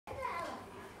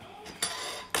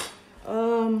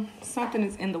Something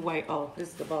is in the way. Oh, this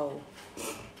is the bowl.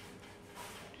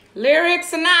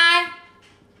 Lyrics and I.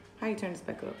 How you turn this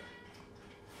back up?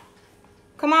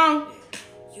 Come on.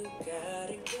 You got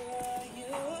it, girl. You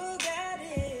got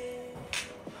it.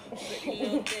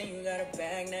 You got a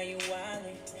bag, now you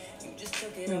wildin'. You just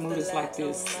took it off the this like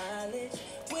this.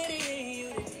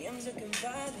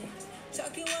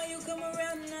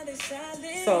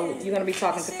 So you're gonna be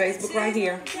talking to Facebook right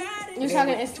here. You're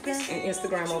talking to Instagram? And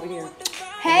Instagram over here.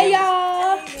 Hey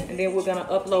y'all! And then we're gonna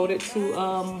upload it to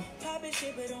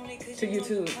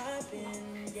YouTube.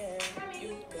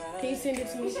 Can you send it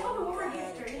to me?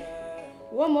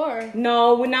 One more.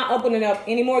 No, we're not opening up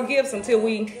any more gifts until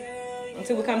we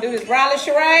come do this. Riley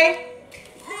Sheree.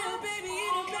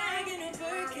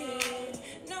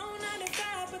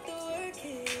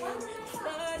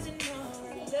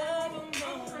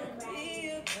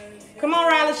 Come on,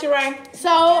 Riley Sheree.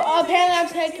 So apparently I'm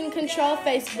taking control of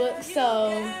Facebook.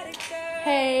 So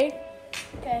hey,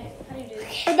 okay, how do you do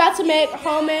this? We're about to make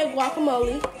homemade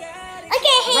guacamole.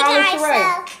 Okay, hey Riley guys. Sheree.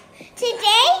 So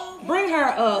today, Bring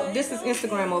her. This is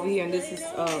Instagram over here, and this is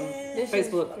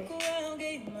Facebook.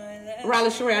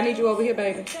 Riley Sheree, I need you over here,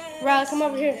 baby. Riley, come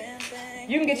over here.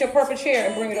 You can get your purple chair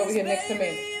and bring it over here next to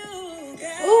me.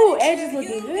 Ooh, edges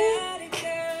looking good.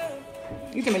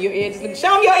 You tell me your edges looking.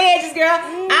 Show them your edges, girl.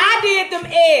 I did them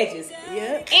edges.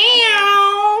 Yep. Ew.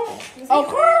 Oh,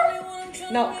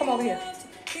 no, come over here.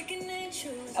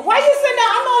 Why you sitting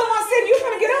down? I'm the only one sitting. You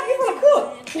finna get up. You finna cook.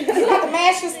 You got to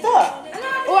mash your stuff.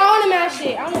 Oh, I want to mash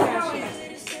it.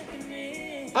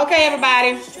 Okay,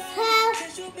 everybody.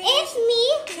 it's me,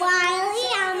 Wiley,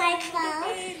 on my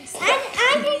phone.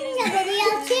 I'm taking a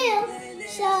video too.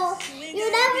 So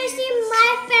you'll never see my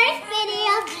first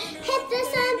video. Hit the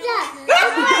thumbs up.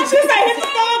 She said hit the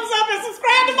thumbs up and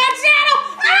subscribe to my channel.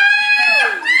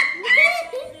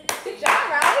 Good job,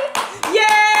 Riley.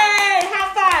 Yay! High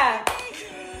five.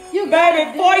 You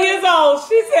baby, 4 years old.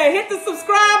 She said hit the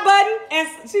subscribe button and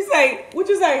she say, what'd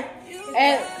you say?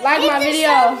 And like my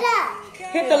video.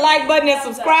 Hit the like button and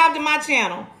subscribe to my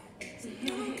channel.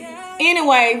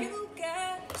 Anyway.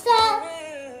 So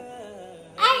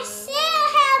I still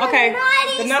have okay,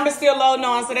 the number's still loading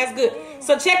on, so that's good.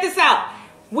 So check this out.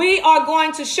 We are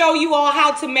going to show you all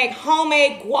how to make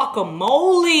homemade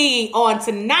guacamole on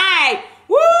tonight.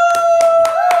 Woo!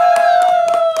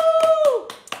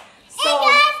 So, and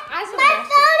guys, my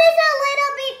phone is a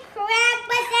little bit cracked,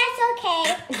 but that's okay.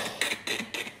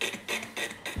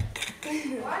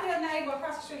 Why your neighbor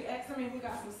across the street asked me if we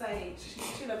got some sage?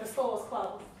 She left the store's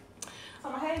closed. So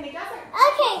I'm like, hey, nigga,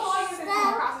 okay,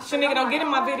 so Shanika, don't get in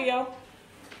my video.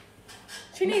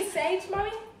 She needs sage,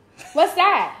 mommy? What's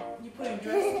that? You put in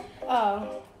dressing.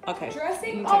 Oh. Okay.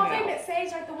 Dressing? Oh, they meant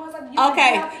sage like the ones like you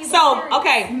okay, so,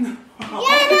 okay.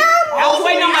 I was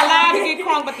waiting on my live to get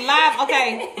crunk, but the live,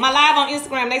 okay, my live on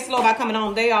Instagram, they slow about coming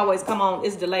on. They always come on.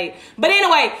 It's delayed. But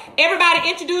anyway, everybody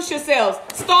introduce yourselves.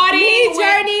 Starting with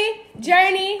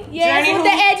Journey. Yes, Journey with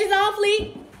the edges on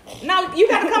fleek. No, you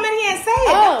got to come in here and say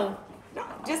it. Oh. No,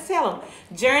 just tell them.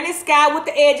 Journey Sky with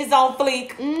the edges on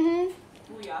fleek. Mm-hmm.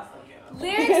 We also go.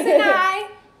 Lyrics and I.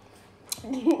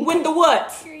 With the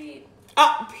what? Period.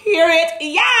 Period.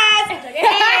 Yes.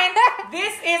 And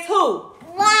this is who?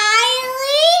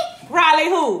 Riley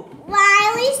who?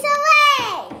 Riley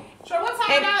Soleil. So what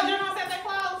time now? Journal said they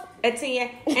closed? At 10.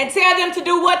 And tell them to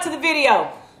do what to the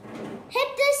video? Hit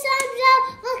the thumbs up,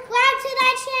 subscribe to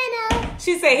that channel.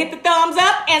 She said hit the thumbs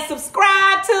up and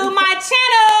subscribe to my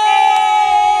channel.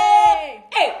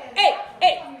 Hey.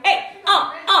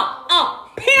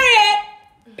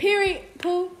 Period.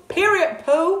 Period,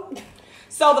 poo.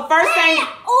 So the first thing.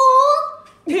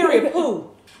 Period, poo.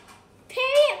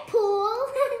 Period, poo.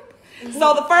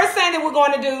 So the first thing that we're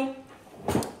going to do,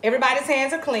 everybody's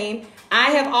hands are clean.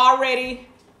 I have already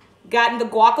gotten the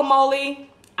guacamole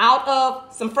out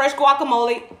of some fresh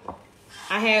guacamole.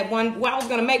 I had one, well, I was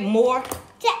going to make more,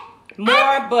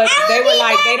 but they were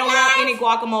like, they don't want any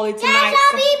guacamole tonight.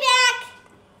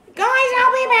 Guys,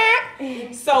 I'll be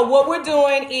back. So what we're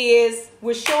doing is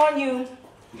we're showing you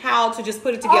how to just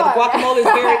put it together. Guacamole is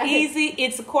very easy.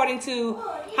 It's according to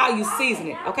how you season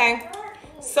it, okay?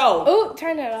 So. Ooh,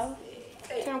 turn that off.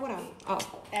 Turn what off? Oh.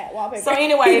 At wallpaper. So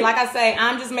anyway, like I say,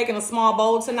 I'm just making a small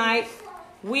bowl tonight.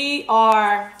 We've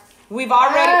already,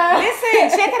 listen,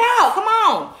 check it out. Come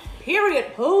on.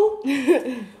 Period, poo.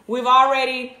 We've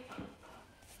already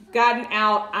gotten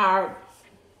out our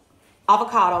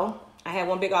avocado. I have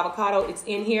one big avocado. It's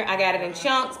in here. I got it in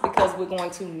chunks because we're going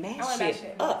to mash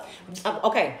it up.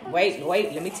 Okay, wait.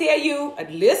 Let me tell you.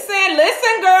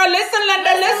 Listen, girl. Listen.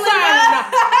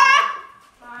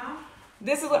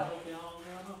 This is what.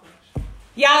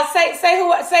 Y'all say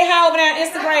hi over there on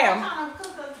Instagram.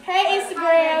 Hey,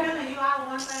 Instagram.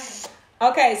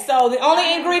 Okay, so the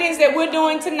only ingredients that we're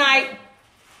doing tonight,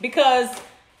 because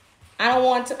I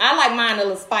like mine a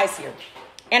little spicier.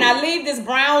 And I leave this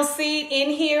brown seed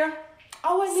in here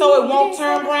so it won't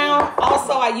turn brown.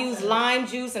 Also, I use lime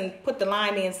juice and put the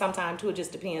lime in sometime too. It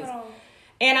just depends.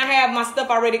 And I have my stuff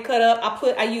already cut up.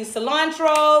 I use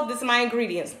cilantro. This is my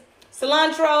ingredients.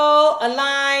 Cilantro, a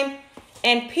lime,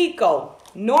 and pico.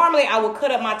 Normally, I would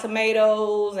cut up my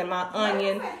tomatoes and my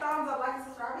onion. That's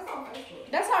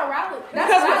how Riley.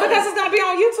 Because it's going to be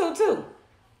on YouTube too.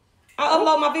 I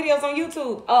upload my videos on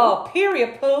YouTube.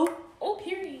 Period, poo. Oh,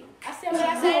 period. I said what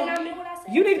I said and I meant what I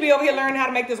said. You need to be over here learning how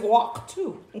to make this walk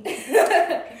too. Mimi,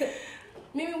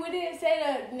 we didn't say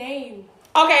the name.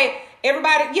 Okay,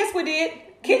 everybody. Yes, we did.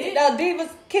 Divas,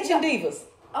 Kitchen Divas.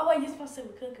 Oh, wait, you're supposed to say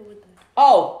we're cooking with them.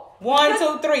 Oh, 1,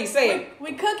 2, 3. Say it.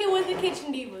 We're cooking with the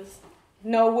Kitchen Divas.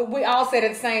 No, we all said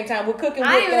at the same time. We're cooking with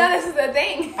I didn't even know this was a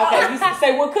thing. Okay, you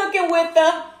say we're cooking with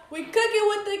the... We're cooking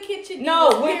with the Kitchen Divas.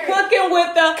 No, we're cooking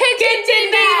with the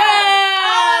Kitchen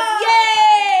Divas.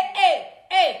 Yay!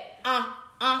 Hey.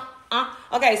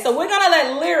 Okay, so we're going to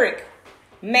let Lyric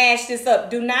mash this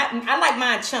up. I like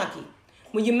mine chunky.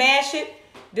 When you mash it,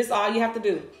 this is all you have to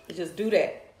do. You just do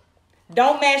that.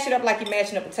 Don't mash it up like you're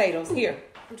mashing up potatoes. Here.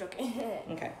 I'm joking.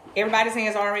 Okay. Everybody's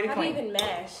hands are already How do you clean. even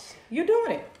mash? You're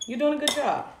doing it. You're doing a good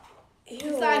job.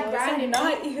 It's like grinding.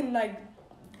 Not even like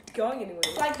going anywhere.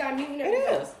 It's like diluting It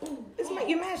everything. is. It's like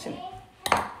you're mashing it.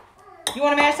 You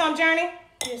want to mash some, Journey?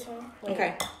 Yes, ma'am.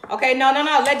 Okay. Okay, no.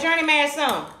 Let Journey mash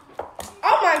some.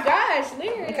 Oh my gosh,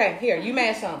 Lyric. Okay, here, you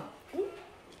mash some.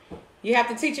 You have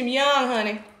to teach him young,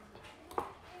 honey.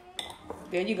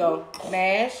 There you go.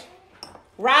 Mash.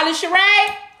 Riley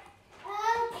Sheree,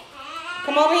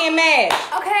 come over here and mash.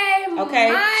 Okay,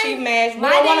 she mashed.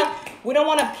 We don't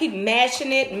want to keep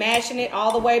mashing it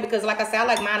all the way because, like I said, I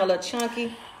like mine a little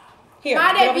chunky. Here,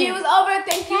 My get over debut here. is over.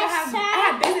 Thank you.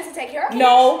 I have business to take care of.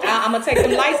 No, I'm gonna take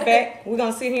them lights back. We're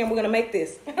gonna sit here and we're gonna make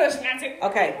this.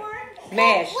 Okay,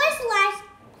 mash. What's life?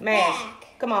 Mash.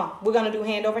 Back. Come on. We're going to do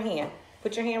hand over hand.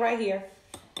 Put your hand right here.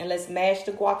 And let's mash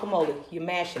the guacamole. You're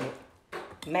mashing it.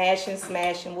 Mashing,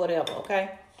 smashing, whatever.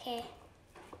 Okay? Okay.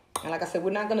 And like I said,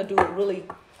 we're not going to do it really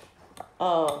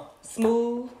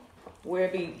smooth where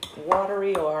it be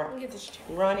watery or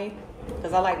runny.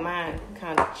 Because I like mine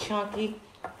kind of chunky.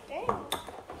 Dang.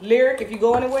 Lyric, if you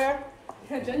go anywhere.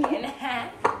 Johnny and a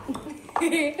hat.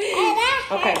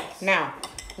 Okay. Now,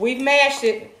 we've mashed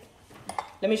it.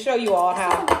 Let me show you all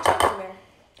how.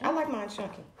 I like mine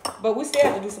chunky. But we still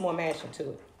have to do some more mashing to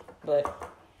it.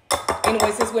 But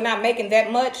anyway, since we're not making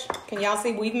that much, can y'all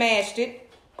see we've mashed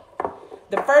it?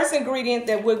 The first ingredient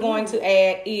that we're going to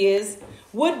add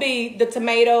would be the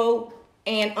tomato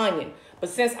and onion. But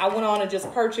since I went on and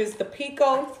just purchased the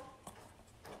pico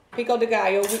de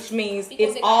gallo, which means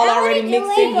it's all already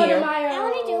mixed in here. I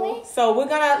want to do it. So we're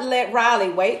going to let Riley,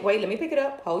 wait, let me pick it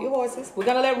up. Hold your horses. We're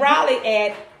going to let Riley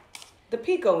add the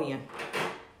pico in.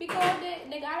 Because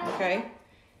they got it. Okay.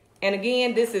 And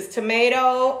again, this is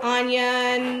tomato,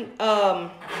 onion,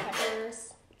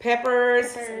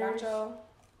 peppers,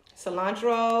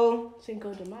 cilantro.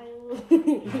 Cinco de Mayo.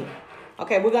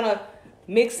 Okay, we're going to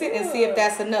mix it and see if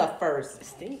that's enough first.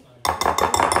 Ooh!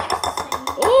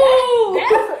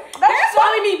 That's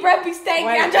why we need bread beef steak.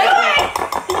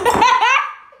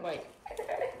 Wait.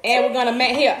 And we're going to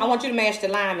here, I want you to mash the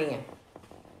lime in.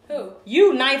 Who?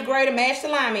 You, 9th grader, mash the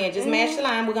lime in. Just mash the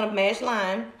lime. We're going to mash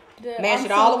lime. Mash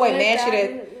it all the way. Mash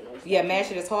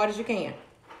it as hard as you can.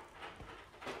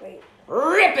 Wait.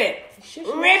 Rip it.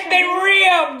 Rip it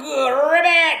real good. Rip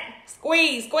it.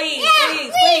 Squeeze. Squeeze.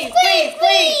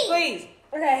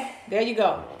 Okay. There you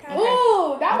go. Okay.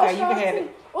 Ooh, that was okay, you can have it.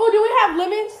 Ooh, do we have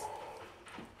lemons?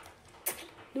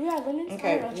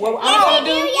 Okay. Well, I'm going to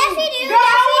do... Yes, we do.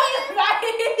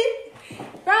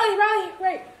 Riley,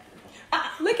 right.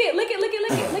 Lick it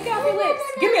off your lips.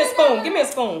 Give me a spoon. Give me a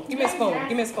spoon.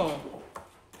 The spoon? Okay,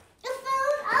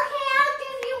 I'll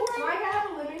give you one. Why gotta have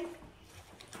a lemon?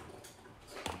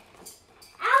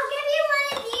 I'll give you one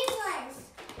of these ones.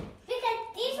 Because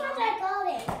these ones are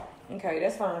golden. Okay,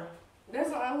 that's fine. That's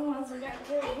the only ones we got.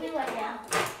 We want them.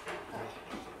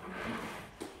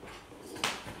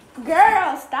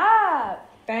 Girl, stop.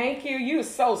 Thank you. You're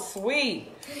so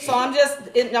sweet. So I'm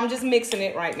just mixing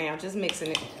it right now. Just mixing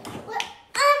it.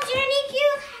 Journey, can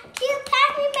you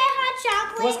pass me my hot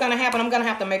chocolate? What's going to happen? I'm going to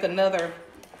have to make another.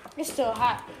 It's still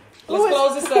hot. Let's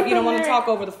close this up. You don't want to talk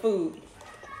over the food.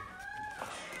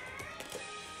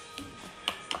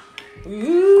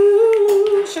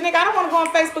 Ooh. Shanika, I don't want to go on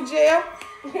Facebook jail.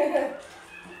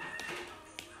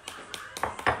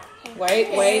 Wait.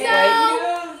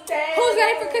 Who's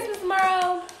ready for Christmas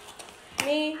tomorrow?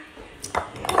 Me.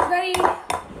 Who's ready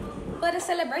for the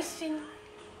celebration?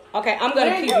 Okay, I'm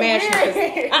gonna keep mashing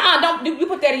this. Don't you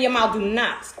put that in your mouth? Do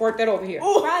not squirt that over here.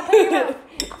 Right, put it in your mouth.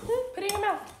 Put it in your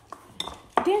mouth.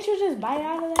 Didn't you just bite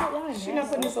out of that? Y'all She's not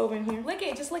putting this over in here. Lick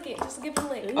it. Just give it a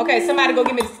lick. Okay, somebody go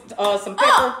give me some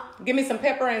pepper. Give me some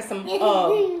pepper and some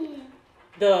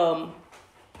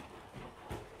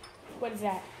What is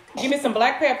that? give me some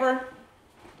black pepper.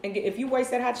 And if you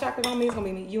waste that hot chocolate on me, it's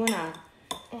gonna be you and I.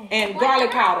 And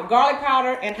garlic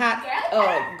powder and hot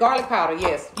garlic powder.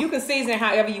 Yes, you can season it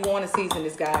however you want to season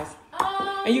this, guys.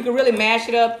 And you can really mash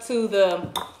it up to the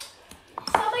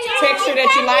texture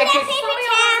that you like it.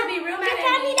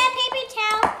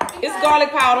 It's garlic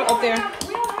powder up there.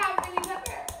 We don't have any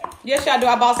pepper. Yes, y'all do.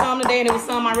 I bought some today, and it was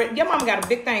some already. Your mama got a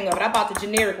big thing of it. I bought the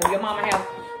generic one. Your mama has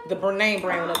the name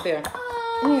brand one up there.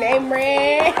 Name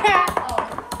brand.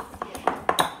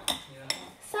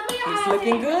 It's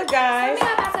looking good, guys.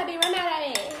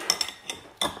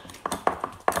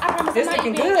 It's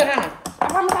looking good, huh? I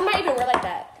promise I'm not even real like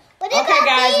that. Okay,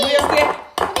 guys, we'll get.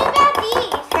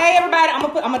 Hey, everybody, I'm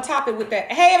gonna top it with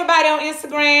that. Hey, everybody on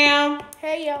Instagram.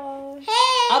 Hey, y'all.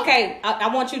 Hey. Okay, I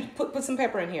want you to put some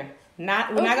pepper in here. We're not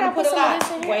can gonna I put put a some of lot.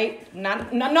 this in here? Wait,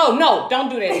 no, don't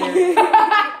do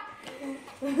that.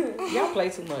 Y'all play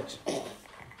too much.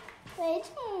 Way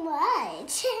too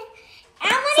much.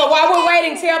 So while we're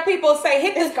waiting, tell people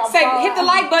hit the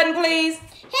like button, please,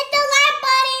 Hit the like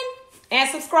button and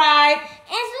subscribe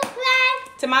and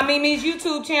subscribe to my Mimi's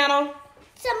YouTube channel.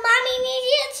 to Mommy Me's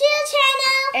YouTube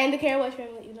channel. And the Carrie Watch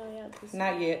family, you know, yeah. Please.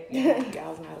 Not yet.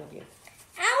 Y'all's not up yet.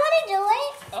 I want to do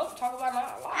it. Oh, talk about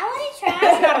not a lot. I want to try.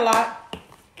 That's not a lot.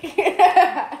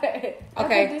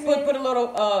 Okay, put a little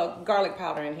garlic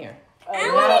powder in here. I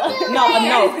want to do it.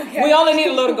 No. We only need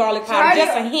a little garlic powder.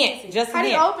 Just a hint. Just a How do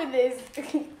you hint. open this?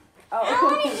 I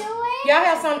want to do it. Y'all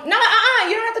have some. No,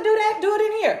 you don't have to do that. Do it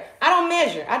in here. I don't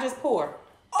measure. I just pour.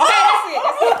 Okay, that's it.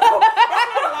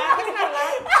 That's not a lot.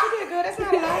 She did good. That's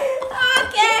not a lot.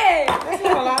 Okay. That's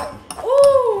not a lot.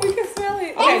 Ooh, we can smell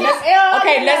it.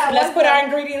 Okay, let's put our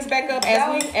ingredients back up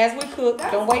as we cook.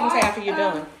 Don't wait until after you're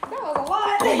done. That was a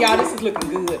lot. Oh, y'all, this is looking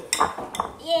good.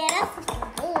 Yeah, that's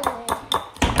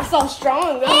good. It's so strong,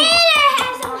 And though. I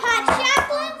have some hot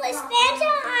chocolate with Fanta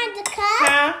on the cup.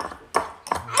 Huh?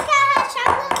 I got hot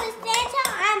chocolate with Fanta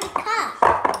on the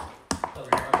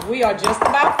cup. We are just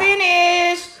about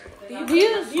finished. Do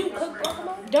you cook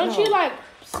guacamole? Don't you, like,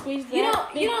 squeeze that? You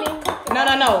don't cook the No.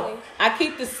 guacamole. I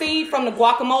keep the seed from the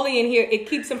guacamole in here. It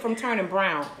keeps them from turning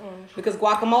brown. Because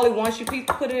guacamole, once you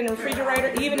put it in the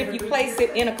refrigerator, even if you place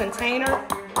it in a container,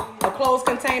 a closed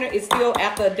container, it's still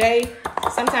after a day,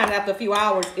 sometimes after a few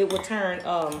hours, it will turn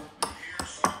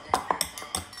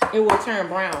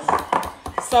brown.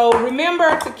 So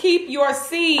remember to keep your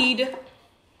seed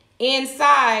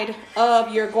inside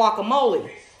of your guacamole.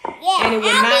 Yeah, And it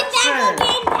will not turn.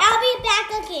 I'll be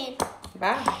back again.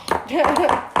 Bye.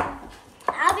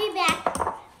 I'll be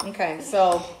back. Okay,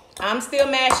 so I'm still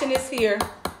mashing this here.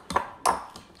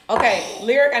 Okay,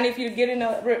 Lyric, I need you to get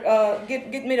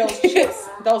get me those chips,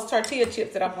 those tortilla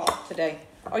chips that I bought today.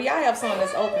 Oh, y'all have some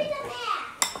that's open.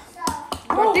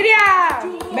 Tortilla!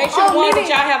 Make sure the ones that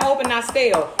y'all have open not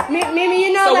stale. Mimi,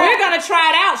 you know So that. we're gonna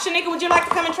try it out. Shanika, would you like to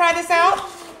come and try this out?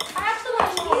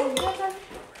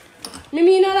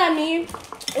 Mimi, you know what I mean?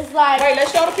 It's like, Wait,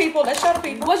 let's show the people. What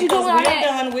What you doing We're on that?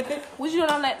 done with it. what you doing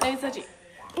on that? Let me touch it.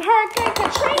 Hurricane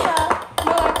Katrina.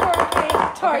 No, like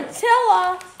Hurricane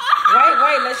Tortilla.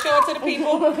 Wait, let's show it to the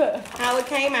people how it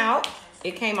came out.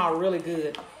 It came out really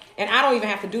good. And I don't even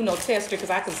have to do no tester because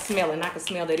I can smell it, and I can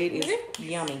smell that it is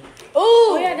yummy. Ooh.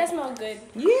 Oh yeah, that smells good.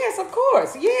 Yes, of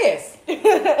course. Yes.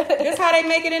 That's how they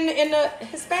make it in the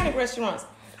Hispanic restaurants.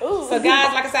 Ooh. So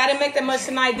guys, like I said, I didn't make that much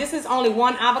tonight. This is only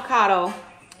one avocado.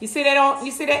 You see that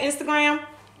Instagram?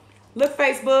 Look,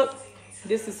 Facebook.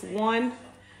 This is one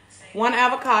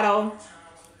avocado.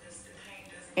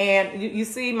 And you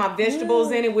see my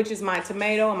vegetables in it, which is my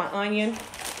tomato and my onion.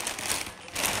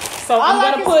 So I'm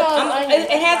gonna put.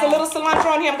 It has a little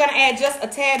cilantro in here. I'm gonna add just a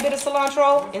tad bit of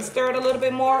cilantro and stir it a little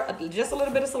bit more. Just a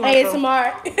little bit of cilantro.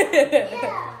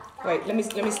 ASMR. Wait, let me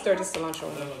stir this cilantro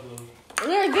in.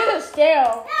 We're good as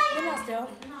stale. They're not still.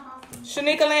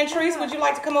 Shanika Lantrice, would you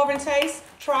like to come over and taste?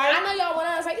 Try I it. know y'all want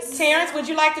to like. Terrence, would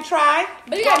you like to try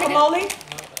But you gotta make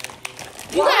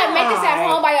guacamole? You gotta make this at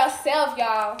Why? home by yourself,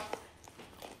 y'all.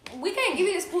 We can't give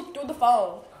you this food through the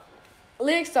phone.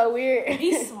 Lyrics so weird.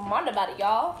 Be smart about it,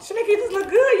 y'all. Shanika, you just look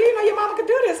good. You know your mama could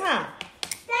do this, huh?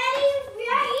 Daddy,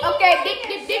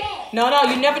 Okay, dip. No,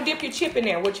 you never dip your chip in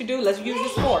there. What you do? Let's use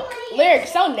this fork. Lyric,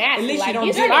 so nasty. At least like, you don't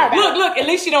you dip. sorry about it. Look. At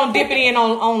least you don't dip it in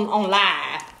on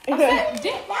live.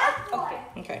 Dip, Mark. Okay.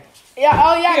 Okay. Yeah,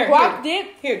 oh yeah, Here, guac dip.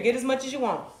 Here, get as much as you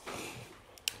want.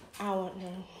 I want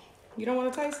none. You don't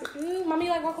want to taste it? Ooh, mommy,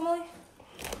 you like guacamole?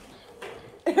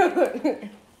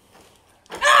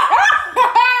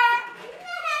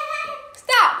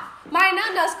 Stop! My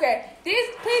no square.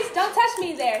 Please don't touch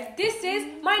me there. This is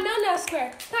my no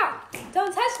square. Stop!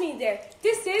 Don't touch me there.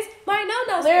 This is my no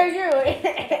square. Lyric, you.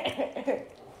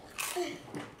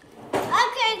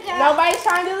 Okay, girl. Nobody's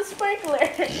trying to do the sprinkler.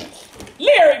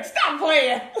 Lyric, stop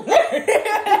playing.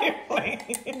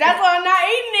 That's why I'm not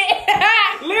eating it.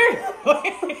 Lyric.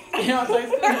 You don't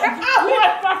taste it.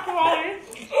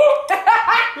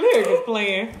 Lyric is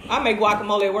playing. I make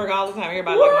guacamole at work all the time.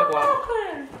 Everybody like my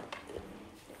guac.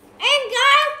 And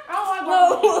guys,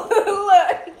 Look.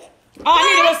 Oh, I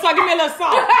need a little salt. Give me a little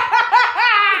salt.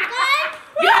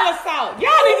 Give me a little salt.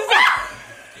 Y'all need to salt.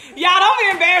 Y'all don't be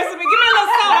embarrassing me. Give me a little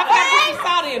salt. I forgot to put some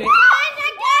salt in it. I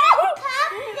got a cup.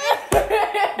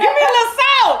 Give me a little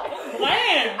salt.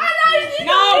 Man.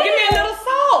 No, give me a little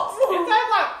salt. It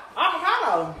tastes like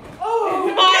avocado. Oh,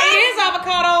 it is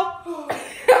avocado.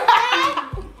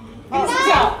 Give me some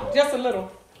salt. Just a little.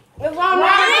 That's why I'm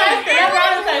not tasting. I That's why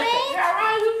I'm want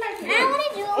tasting. to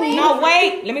do it. No,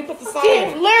 wait. Let me put the salt in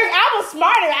it. Lyric, I was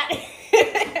smarter at it.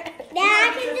 Now I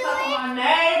can do it. My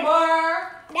neighbor.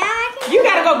 Now I can You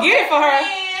gotta go get it for her.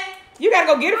 You gotta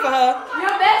go get it for her.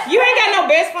 Your best. You ain't got no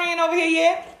best friend over here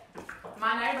yet.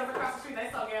 My neighbors across the street, they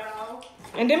so ghetto.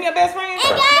 And them your best friend? And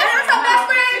guys, That's her best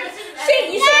friend.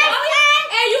 You should only,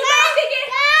 and you know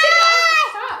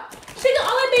she can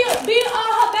only be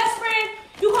her best friend.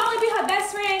 You can only be her best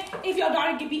friend if your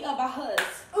daughter get beat up by hers.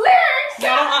 Lyric,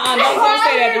 Don't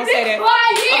say that. Don't say that.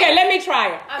 Okay, let me try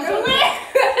it.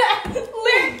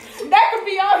 Lyric, that could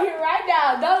be on here right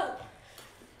now. Don't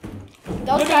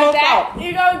Look at try those that. salt.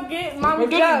 You gonna get mama But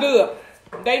this is jump. good.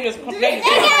 They just and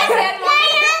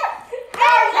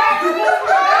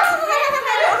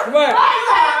what? guys,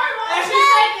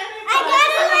 I got a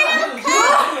little cup.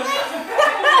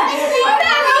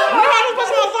 No, I just put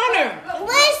some else on there.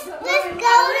 Let's go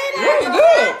to This is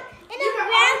good. in a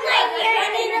round like you're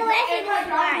in the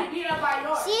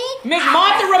restaurant. See? Miss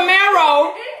Martha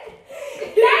Romero,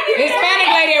 Hispanic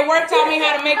lady at work, taught me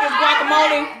how to make this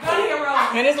guacamole,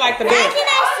 and it's like the How best. can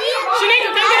I see it? Shanika,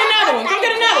 come get another one. Come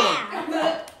get another one.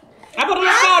 I put a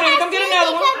little salt in it. Come get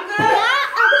another one.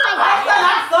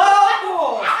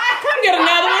 Come get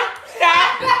another one. Stop.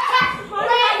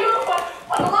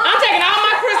 I'm taking all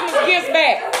my Christmas gifts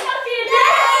back.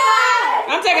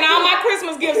 I'm taking all my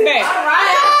Christmas gifts back.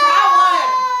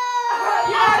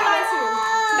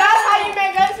 That's how you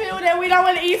make us feel that we don't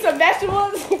want to eat some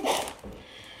vegetables.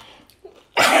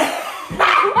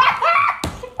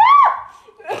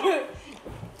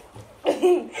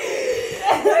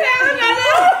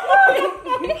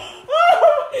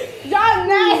 Y'all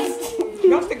nasty.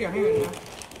 Don't stick your hand in there.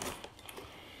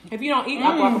 If you don't eat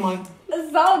my guacamole.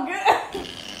 It's so good.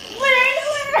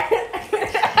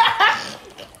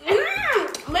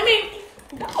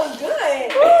 That was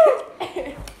good.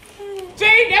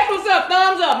 See, that's what's up.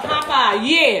 Thumbs up. High five.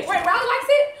 Yes. Wait, Riley likes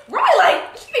it? Riley,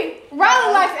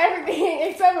 Riley likes everything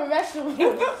except for vegetables.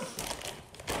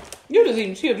 You just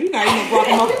eating chips. You not eating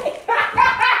guacamole.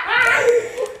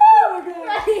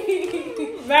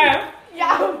 Man.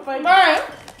 Y'all funny. Man.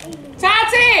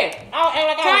 Tati.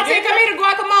 Tati, come eat the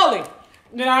guacamole.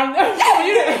 Then I ain't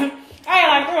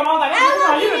like them. I was like,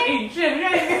 you just eating chips. You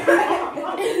ain't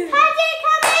Tati,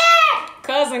 come here.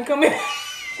 Cousin, come here.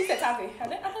 she said Tati. I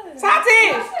thought it was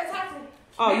Tati. Tati.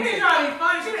 Oh, you She's said. trying to be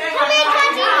funny. She ain't Come here,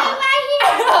 Tati. got Right here.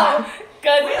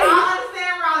 We all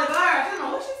understand Riley, but her, she don't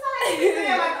know what she's saying. She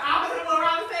said like the opposite of what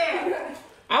Riley said.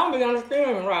 I don't be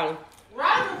understanding, Riley.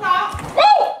 Riley can talk. Woo!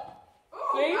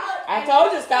 See? I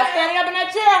told you, stop standing up in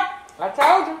that chair. I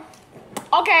told you.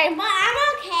 Okay, But I'm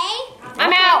okay.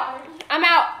 I'm out. I'm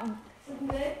out.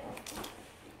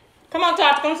 Come on,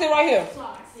 Tati. Come sit right here.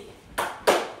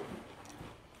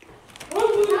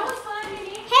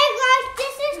 Hey guys,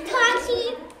 this is Tati.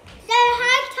 Say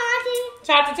hi,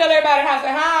 Tati, tell everybody how to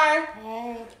say hi. Tati.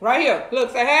 Hey. Right here.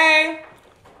 Look, say hey.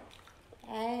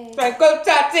 Hey. Say go,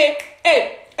 Tati.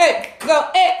 Hey, hey. Go,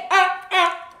 hey,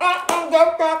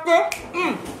 go, go, go.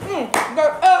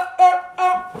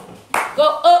 Go,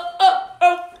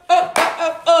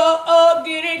 go,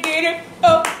 get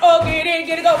it,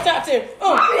 get it, go, Tati.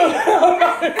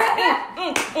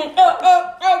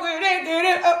 Get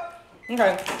it,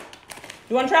 Okay.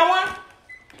 You want to try one?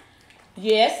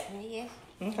 Yes. Yes.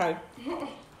 Okay.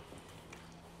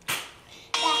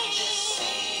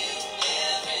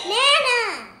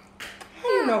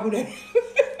 You know who that is.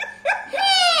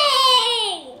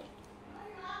 Hey!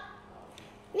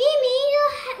 Mimi, you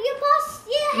had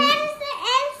the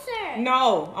answer.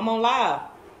 No, I'm on live.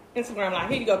 Instagram live.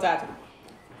 Here you go, Tati.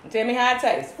 Tell me how it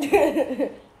tastes.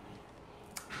 It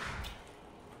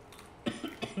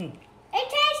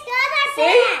tastes good, I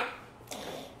See?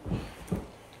 bet.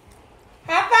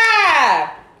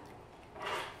 High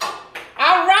five.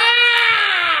 All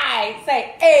right.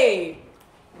 Say, hey.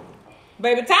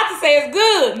 Baby Tati says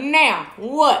good. Now,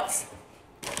 what?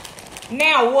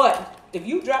 Now what? If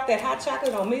you drop that hot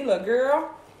chocolate on me, little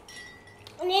girl,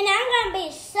 And then I'm going to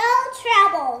be so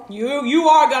troubled. you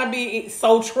are going to be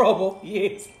so trouble.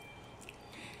 Yes.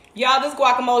 Y'all, this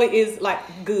guacamole is like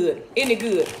good. Isn't it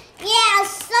good? Yeah,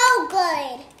 so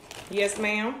good. Yes,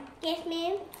 ma'am. Yes,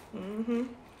 ma'am. Mm-hmm.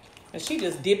 And she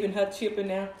just dipping her chip in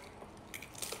there.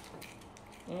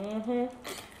 Mm-hmm.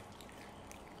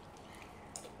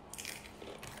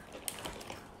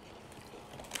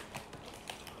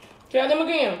 Tell them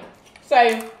again.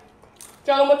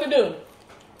 Tell them what to do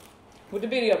with the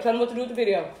video. Tell them what to do with the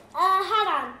video. Hold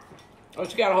on. Oh,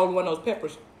 she gotta hold one of those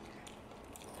peppers.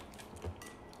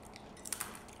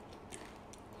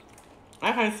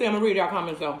 I can't see. I'm gonna read y'all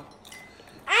comments though.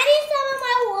 I need some of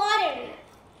my water.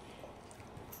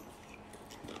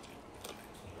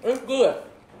 It's good.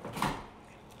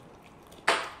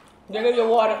 There goes your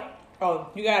water. Oh,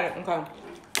 you got it. Okay.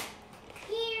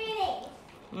 Here it is.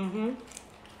 Mm-hmm.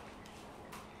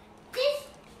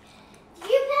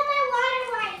 You put my water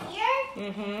right here?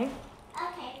 Mm-hmm.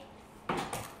 Okay.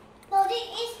 Well, this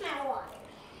is my water.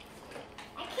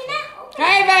 I cannot open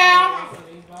Hey, it. Val.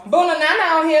 Boona Nana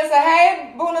on here. Say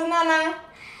hey, Boona Nana.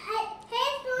 Hey,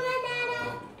 Boona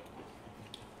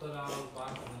Put all those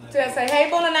boxes in Say hey,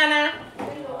 Boona Nana. Nana.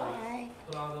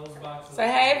 Put all those boxes. Say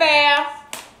hey, Val.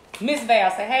 Miss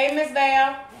Val. Say hey, Miss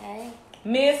Val. Hey,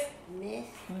 Miss Miss.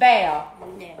 Val.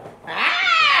 No.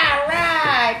 Ah,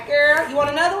 right, girl. You want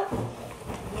another one?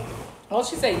 Oh,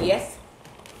 she said yes.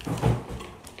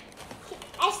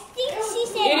 I think she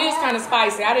said It is kind of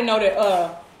spicy. I didn't know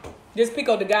that this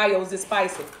pico de gallo was this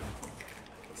spicy.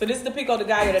 So this is the pico de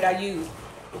gallo that I used.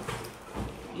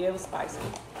 Yeah, it was spicy.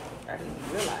 I didn't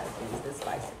even realize it was this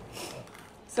spicy.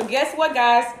 So guess what,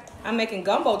 guys? I'm making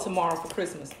gumbo tomorrow for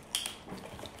Christmas.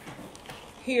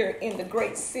 Here in the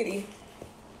great city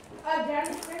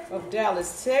of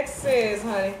Dallas, Texas,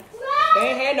 honey. They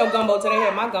ain't had no gumbo till they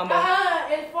had my gumbo.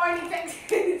 In Forney,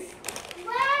 Texas.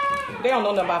 They don't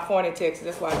know nothing about Forney, Texas.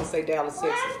 That's why I can say Dallas,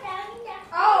 Texas.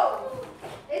 Oh,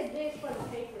 it's this for the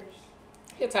papers.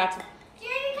 Here, Tati. You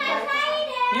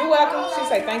You're welcome. She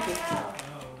say thank you.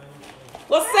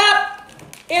 What's up,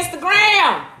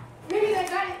 Instagram? Maybe they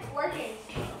got it working.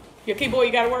 Your keyboard,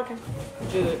 you got it working?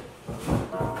 Good.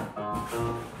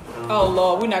 Oh,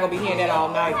 Lord, we're not going to be hearing that all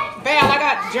night. Val, I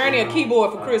got Journey a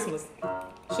keyboard for Christmas.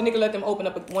 Shanika let them open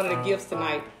up one of the gifts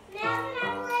tonight.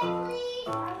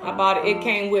 I bought it. It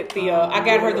came with the, I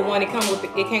got her the one, it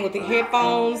came with the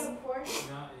headphones, You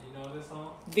know this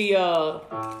song?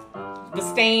 the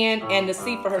stand, and the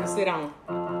seat for her to sit on.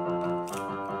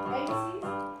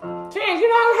 ABCs? Chance, you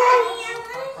know how to play?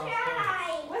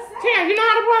 What's that? Chance, you know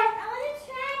how to play?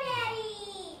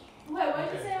 Wait,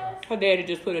 what did you say? Her daddy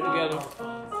just put it together.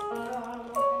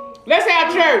 Let's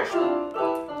have church.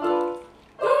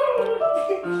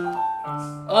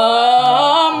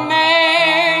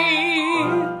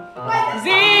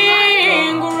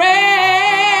 Amazing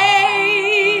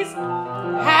grace,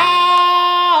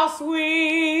 how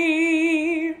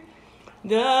sweet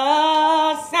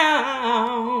the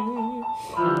sound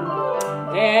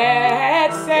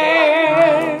that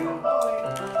saved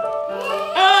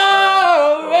a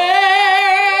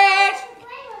wretch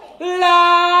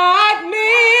like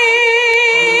me.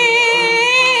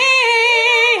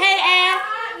 Hey, Al.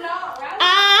 No, right? I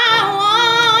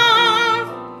once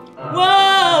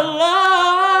was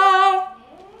lost,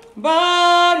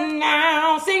 but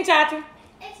now sing, Tati.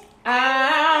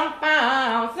 I'm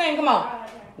found. Sing, come on.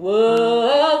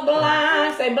 Was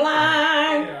blind, say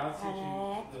blind, Yeah, I'll teach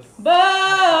you this.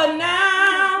 but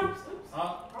now,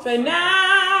 Huh? say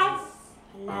now,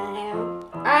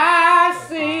 I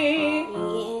see.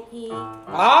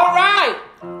 All right,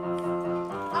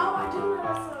 Oh, I do know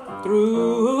that song.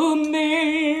 through me.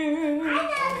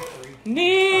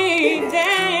 Need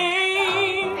danger.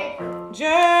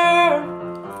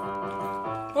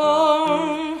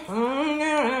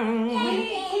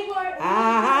 Keyboard.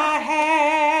 I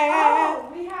have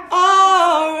Oh, we have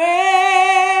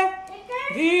already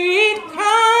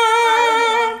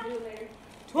come. to do later.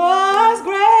 'Twas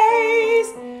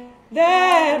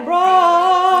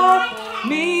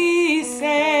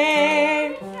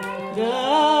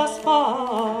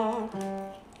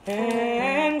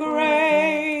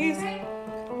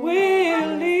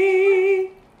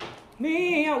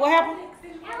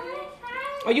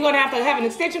Are you gonna have to have an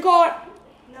extension cord?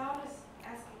 No, I'm just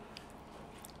asking.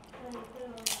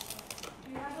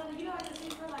 You have one? You know what this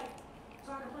is for, like,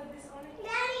 so I can put this on it?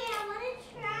 Daddy, I want to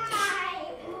try.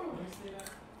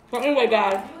 So anyway,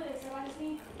 guys. Do this, so I just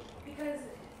need, because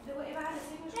if I had a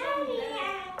signature Daddy, on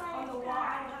I the want wall, to I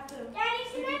try. would have to. Daddy,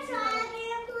 can I try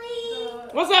again,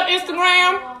 please? What's up,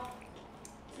 Instagram?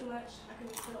 Too much. I can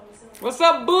just put on the ceiling. What's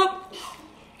up, book?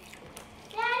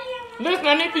 Daddy, I want Listen,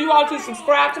 I need for you all to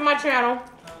subscribe to my channel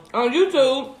on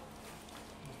YouTube.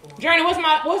 Journey, what's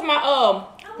my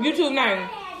YouTube name?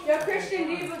 Your Christian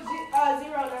Diva 09.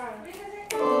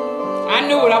 I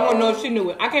knew it. I want to know if she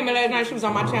knew it. I came in last night. She was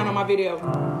on my channel, on my video.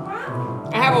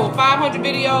 I have over 500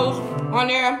 videos on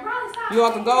there. You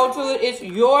all can go to it. It's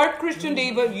Your Christian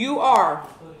Diva. You are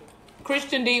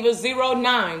Christian Diva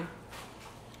 09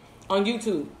 on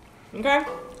YouTube. Okay?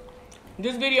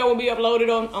 This video will be uploaded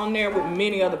on there with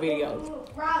many other videos.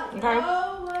 Okay?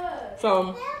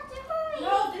 So,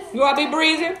 you all be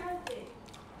breezy.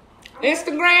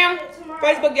 Instagram,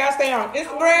 Facebook, y'all stay on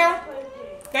Instagram.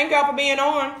 Thank y'all for being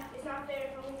on.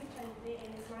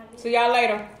 See y'all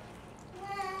later.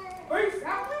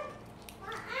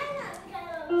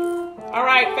 All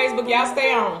right, Facebook, y'all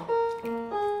stay on.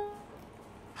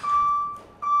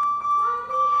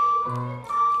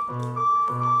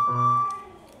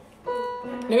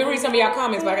 Let me read some of y'all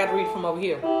comments, but I got to read it from over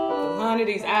here. Honey,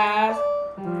 these eyes.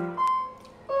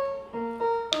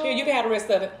 Here, you can have the rest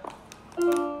of it.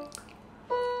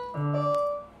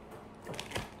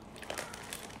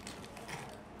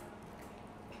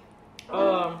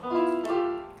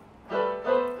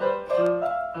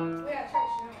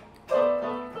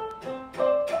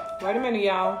 Wait a minute,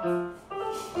 y'all.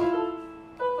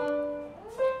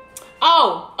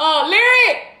 Oh,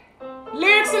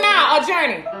 lyrics now, a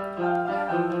journey.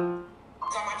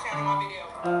 It's on my channel, my video.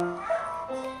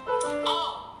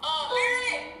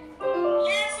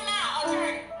 Lyrics now, a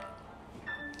journey.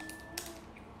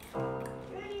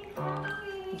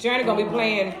 Journey gonna be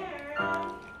playing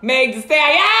Meg the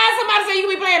Stallion. Yeah, somebody said you can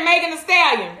be playing Megan the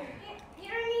Stallion.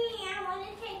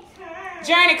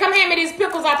 Journey, come hand me these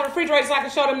pickles out the refrigerator so I can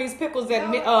show them these pickles that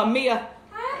Mia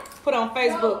put on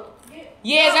Facebook.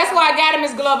 Yes, that's why I got him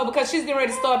Miss Glover, because she's getting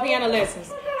ready to start piano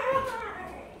lessons.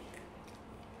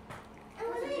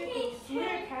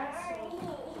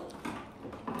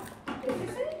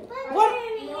 What?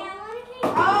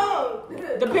 Oh!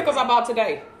 The pickles I bought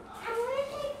today.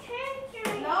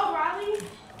 No, Riley.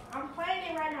 I'm playing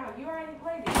it right now. You already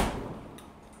played it.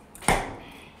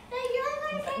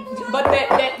 But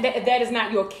that is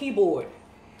not your keyboard.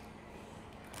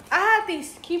 I have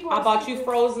these keyboards. I bought you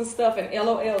Frozen stuff and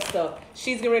LOL stuff.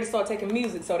 She's getting ready to start taking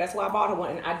music, so that's why I bought her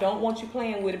one. And I don't want you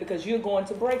playing with it because you're going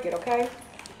to break it, okay?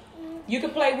 You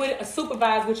can play with it,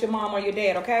 supervise with your mom or your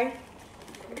dad, okay?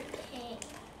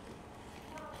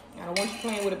 I don't want you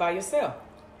playing with it by yourself.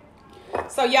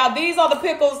 So, y'all, these are the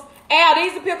pickles. Al,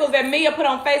 these are the pickles that Mia put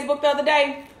on Facebook the other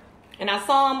day. And I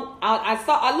saw them.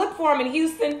 I looked for them in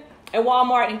Houston at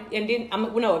Walmart and didn't, at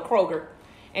Kroger.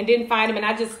 And didn't find them, and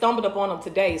I just stumbled up on them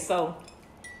today. So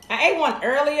I ate one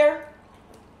earlier,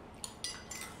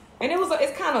 and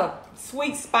it's kind of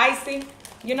sweet, spicy.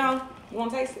 You know, you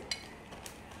want to taste it?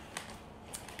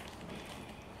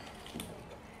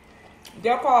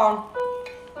 They're called.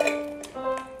 They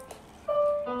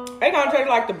kind of taste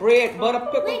like the bread butter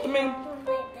pickles to me.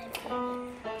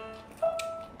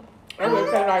 I want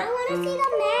to see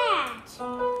the match.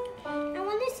 I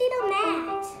want to see the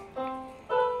match.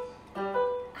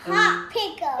 Hot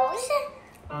pickles.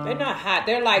 They're not hot.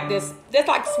 They're like this. They're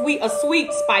like a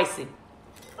sweet spicy.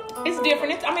 It's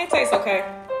different. It tastes okay.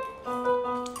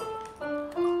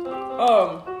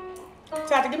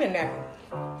 Tata, give me a napkin.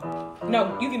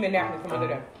 No, you give me a napkin from under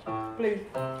there, please.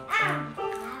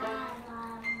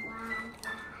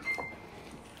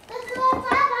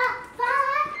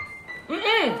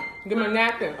 Give me a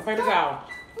napkin, a paper towel.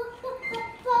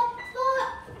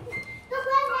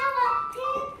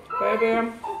 Baby,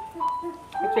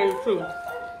 I'll tell you the truth.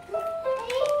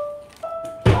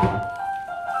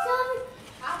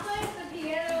 I played the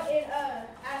piano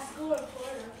at school in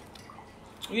Florida.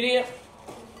 You did?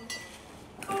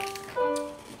 I just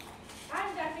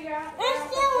gotta figure out. I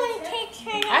still want to take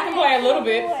turn. I can play a little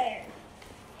bit.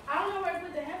 I don't know where to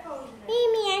put the headphones in.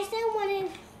 Mimi, I still want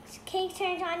to take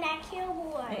turns on that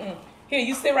keyboard. Here,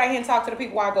 you sit right here and talk to the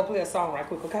people while I go play a song right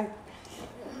quick, okay?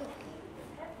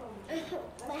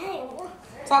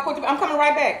 Talk with the, I'm coming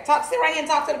right back. Sit right here and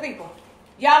talk to the people.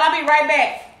 Y'all, I'll be right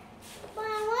back. But I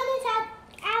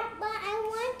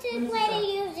want to play the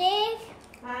music.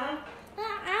 Huh?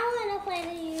 I want to play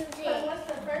the music. But once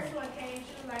the first one came,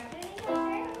 she was like, "Didn't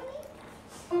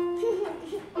you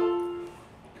hear me?"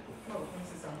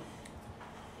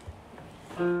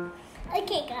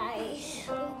 guys.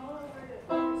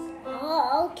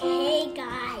 Oh, okay,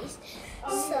 guys.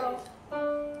 So,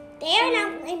 they are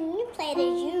not letting me play the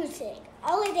music.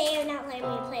 Only they are not letting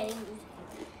me play the music.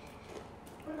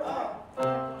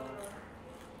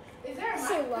 Is there a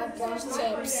She mic? loves those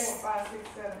chips. 5, 6,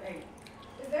 7, 8.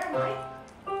 Is there a mic?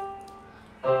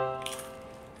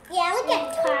 Yeah, look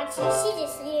at Tati. She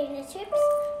just eating the chips.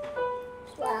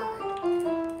 Well,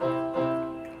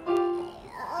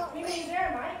 Mimi, is there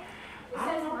a mic? It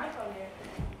says mic on there.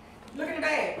 Look in the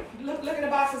bag. Look in the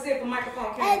box and see if the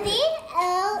microphone a came. D,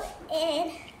 L,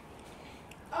 and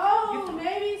Oh,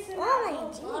 maybe it's in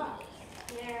oh the my box.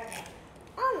 Yeah.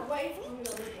 oh no. Wait for me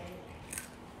to look at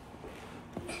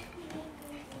it.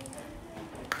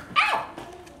 Ow!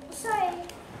 Sorry.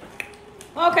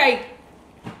 Okay.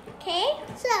 Okay,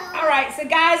 so. All right. So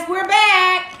guys, we're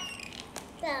back.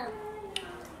 So.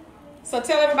 So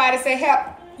tell everybody, say help.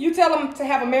 You tell them to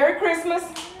have a Merry Christmas.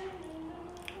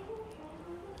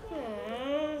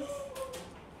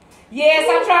 Yes,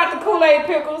 I tried the Kool-Aid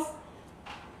pickles.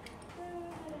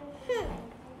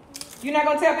 You're not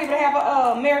gonna tell people to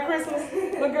have a Merry Christmas,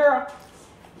 little girl?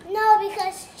 No,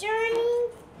 because Journey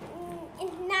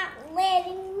is not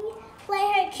letting me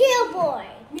play her keyboard.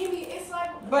 Mimi, it's like.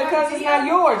 Because it's not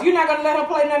yours. You're not gonna let her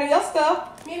play none of your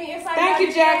stuff. Mimi, it's like. Thank that you,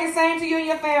 video- Jackie. Same to you and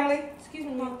your family. Excuse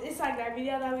me, Mom. It's like that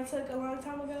video that we took a long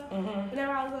time ago.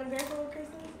 Whenever I was like there for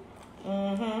Christmas.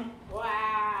 Mm-hmm.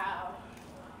 Wow.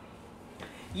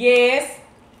 Yes.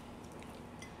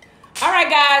 All right,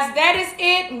 guys, that is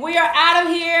it. We are out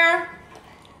of here.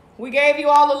 We gave you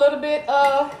all a little bit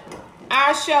of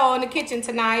our show in the kitchen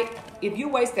tonight. If you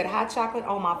wasted hot chocolate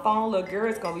on my phone, little girl,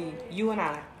 it's going to be you and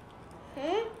I.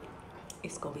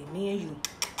 It's going to be me and you.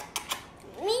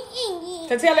 Me and you.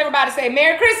 So tell everybody, say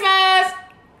Merry Christmas.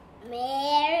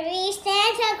 Merry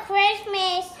Santa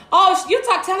Christmas.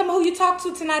 Oh, tell them who you talked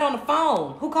to tonight on the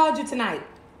phone. Who called you tonight?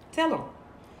 Tell them.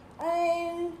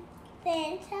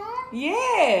 Santa.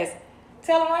 Yes.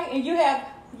 Tell them right. And you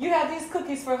have these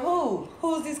cookies for who?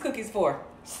 Who's these cookies for?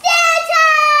 Santa!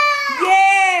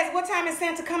 Yes. What time is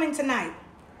Santa coming tonight?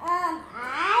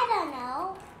 I don't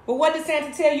know. Well, what did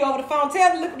Santa tell you over the phone?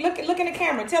 Look in the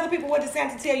camera. Tell the people what did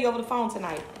Santa tell you over the phone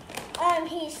tonight.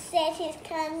 He said he's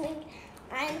coming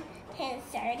on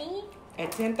 10:30.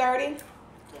 At 10:30?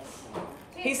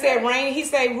 He said rain. He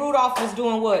said Rudolph was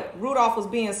doing what? Rudolph was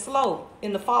being slow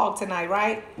in the fog tonight,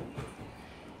 right?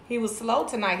 He was slow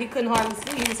tonight. He couldn't hardly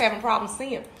see. He was having problems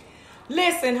seeing.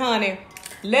 Listen, honey.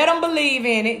 Let them believe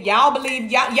in it. Y'all believe in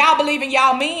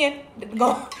y'all men.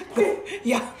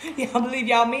 Y'all believe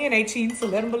y'all men ain't cheating, so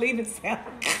let them believe in Santa.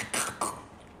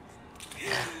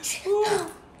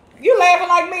 You laughing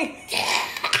like me.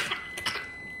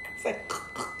 Say,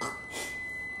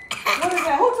 what is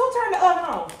that? Who turned the oven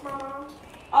on? Mom.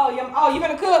 Oh, you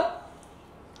gonna cook?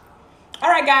 All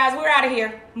right, guys, we're out of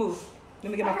here. Move.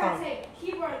 Let me get my I gotta phone. take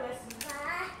keyboard lessons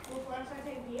before I start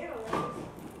taking piano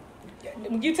lessons.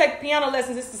 When you take piano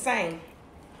lessons, it's the same.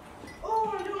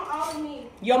 Oh, I'm doing all of me.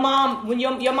 Your mom, when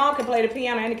your mom can play the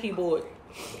piano and the keyboard.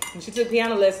 When she took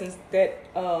piano lessons, that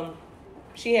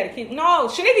she had a keyboard. No,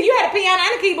 Shanika, you had a piano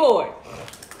and a keyboard.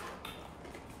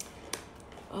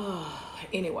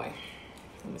 Anyway,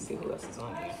 let me see who else is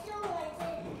on here. I still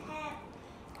didn't have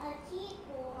a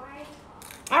keyboard.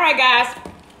 All right, guys.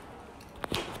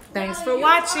 Thanks for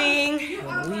watching.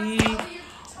 We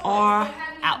are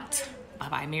out.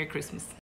 Bye-bye. Merry Christmas.